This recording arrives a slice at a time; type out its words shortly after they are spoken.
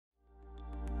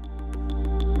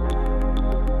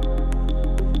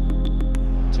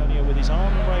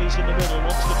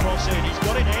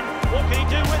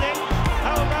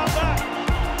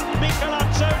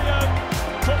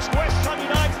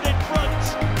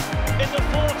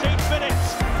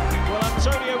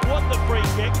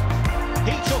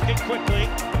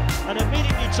and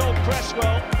immediately told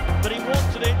Cresswell that he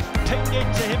wanted it pinged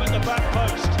into him at the back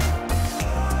post.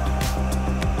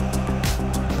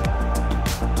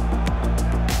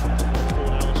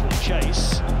 Fornells will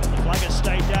chase. The flag has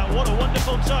stayed down. What a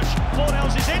wonderful touch.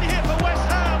 Fornells is in here for West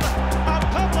Ham, and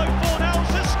Pablo Fornells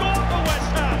has scored for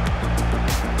West Ham.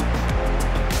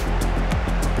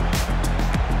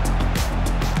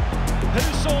 Who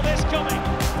saw this coming?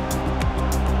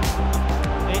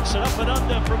 It's an up and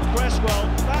under from Cresswell.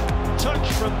 That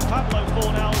touch from Pablo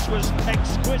Fornells was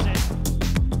exquisite.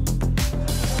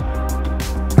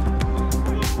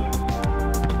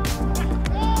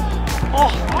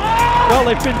 Oh, well,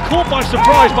 they've been caught by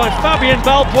surprise by Fabian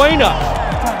Balbuena.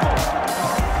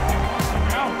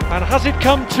 And has it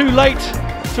come too late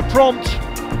to prompt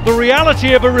the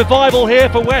reality of a revival here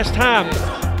for West Ham?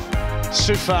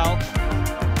 Coufal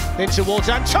in towards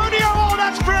Antonio. Oh,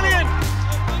 that's brilliant!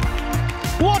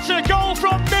 What a goal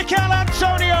from Mikel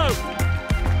Antonio!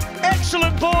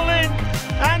 Excellent ball in,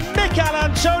 and Mikel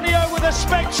Antonio with a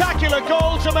spectacular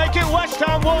goal to make it West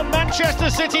Ham 1, Manchester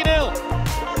City 0.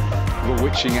 We're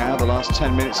witching out the last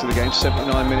 10 minutes of the game,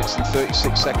 79 minutes and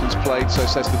 36 seconds played, so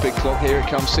says the big clock. Here it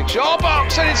comes, 6-yard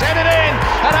box, and it's headed in,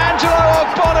 and Angelo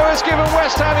Ogbono has given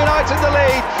West Ham United the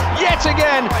lead, yet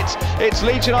again. It's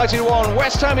Leeds United 1,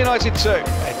 West Ham United 2.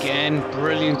 Again,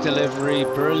 brilliant delivery,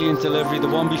 the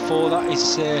one before that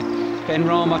is Ben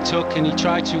Rama took, and he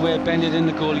tried to bend it in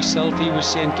the goal himself. He was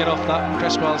saying, get off that, and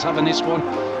Cresswell's having this one.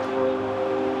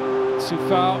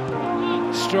 Coufal,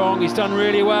 strong, he's done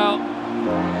really well.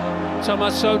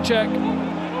 Tomas Souček,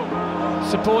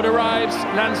 support arrives,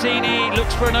 Lanzini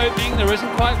looks for an opening, there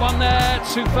isn't quite one there,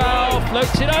 Coufal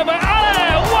floats it over,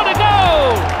 Aller, what a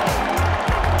goal!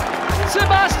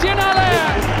 Sebastian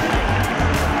Aller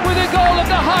with a goal of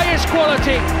the highest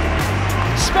quality,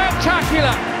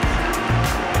 spectacular,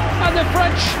 and the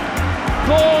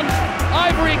French-born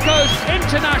Ivory Coast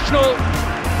international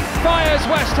fires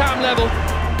West Ham level.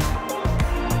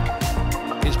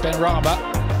 Here's Ben Rama.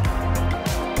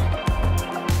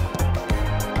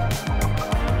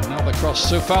 The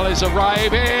cross, Coufal is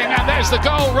arriving, and there's the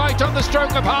goal right on the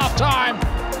stroke of half-time.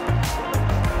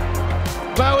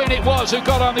 Bowen it was who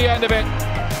got on the end of it.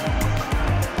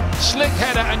 Slick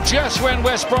header, and just when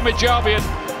West Bromwich Albion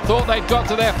thought they'd got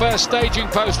to their first staging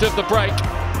post of the break,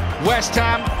 West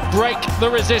Ham break the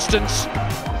resistance.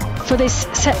 For this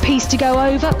set piece to go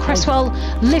over, Cresswell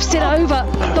lifts it over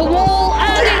the wall,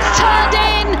 and it's turned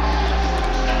in!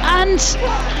 And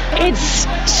it's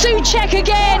Souček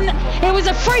again. It was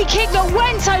a free kick that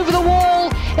went over the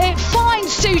wall. It finds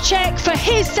Souček for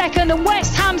his second and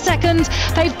West Ham second.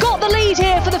 They've got the lead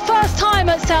here for the first time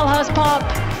at Selhurst Park.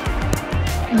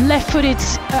 Left-footed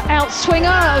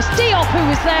outswinger. It was Diop who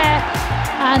was there,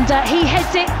 and he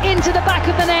heads it into the back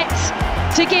of the net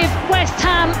to give West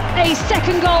Ham a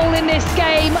second goal in this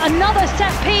game. Another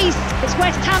set piece. It's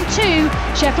West Ham 2,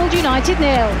 Sheffield United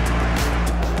 0.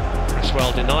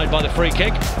 Cresswell denied by the free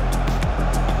kick,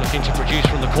 looking to produce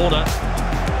from the corner,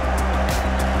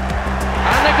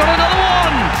 and they've got another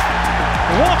one.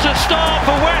 What a start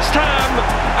for West Ham,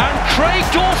 and Craig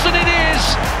Dawson it is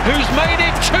who's made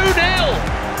it 2-0.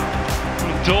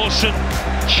 Dawson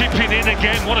chipping in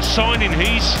again. What a signing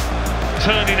he's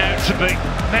turning out to be.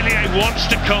 Meslier wants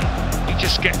to come, he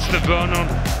just gets the burn on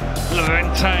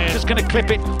Lorente. Just going to clip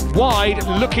it wide,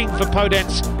 looking for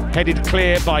Podence. Headed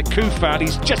clear by Coufal.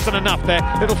 He's just done enough there.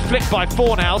 Little flick by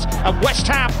Fornells, and West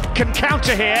Ham can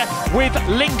counter here with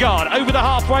Lingard over the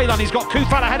halfway line. He's got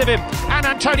Coufal ahead of him, and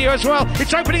Antonio as well.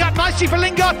 It's opening up nicely for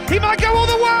Lingard. He might go all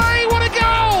the way. What a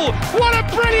goal! What a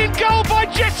brilliant goal by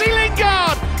Jesse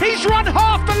Lingard. He's run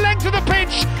half the length of the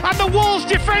pitch, and the Wolves'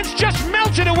 defence just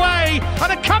melted away.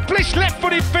 An accomplished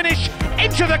left-footed finish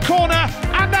into the corner,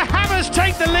 and the Hammers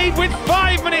take the lead with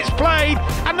 5 minutes played,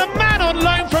 and the man on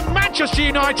loan from Manchester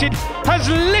United has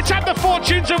lit up the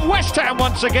fortunes of West Ham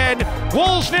once again.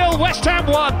 Wolves 0, West Ham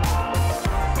 1.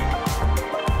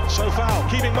 Coufal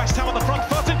keeping West Ham on the front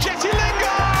foot, and Jesse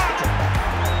Lingard!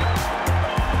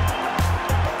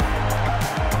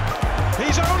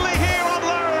 He's only here on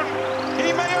loan.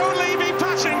 He may only be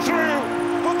passing through,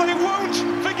 but they won't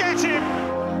forget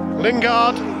him.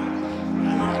 Lingard.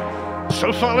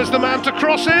 Coufal is the man to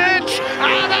cross it,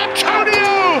 and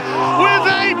Antonio with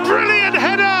a brilliant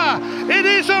header. It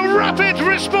is a rapid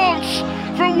response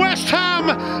from West Ham.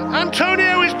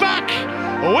 Antonio is back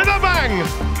with a bang.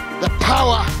 The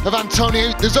power of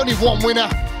Antonio. There's only one winner,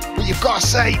 but you've got to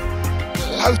say,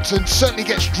 Houghton certainly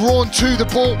gets drawn to the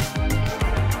ball.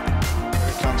 Here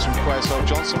it comes from Cresswell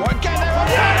Johnson. What again?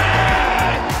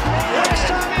 West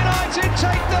Ham United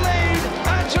take the lead.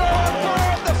 Angelo Ogbono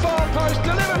at the far post,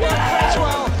 delivered by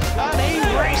Cresswell, and he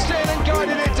raced it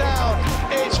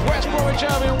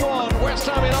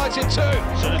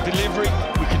delivery,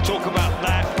 we can talk about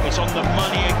that. It's on the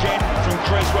money again from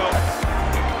Cresswell.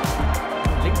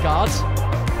 Lingard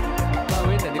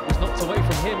blowing, and it was knocked away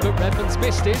from him, but Redmond's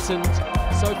missed it, and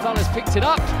Coufal has picked it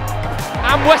up.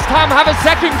 And West Ham have a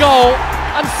second goal,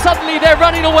 and suddenly they're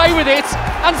running away with it,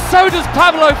 and so does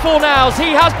Pablo Fornals.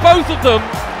 He has both of them.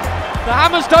 The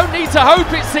Hammers don't need to hope,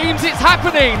 it seems. It's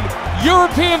happening.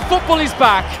 European football is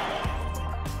back.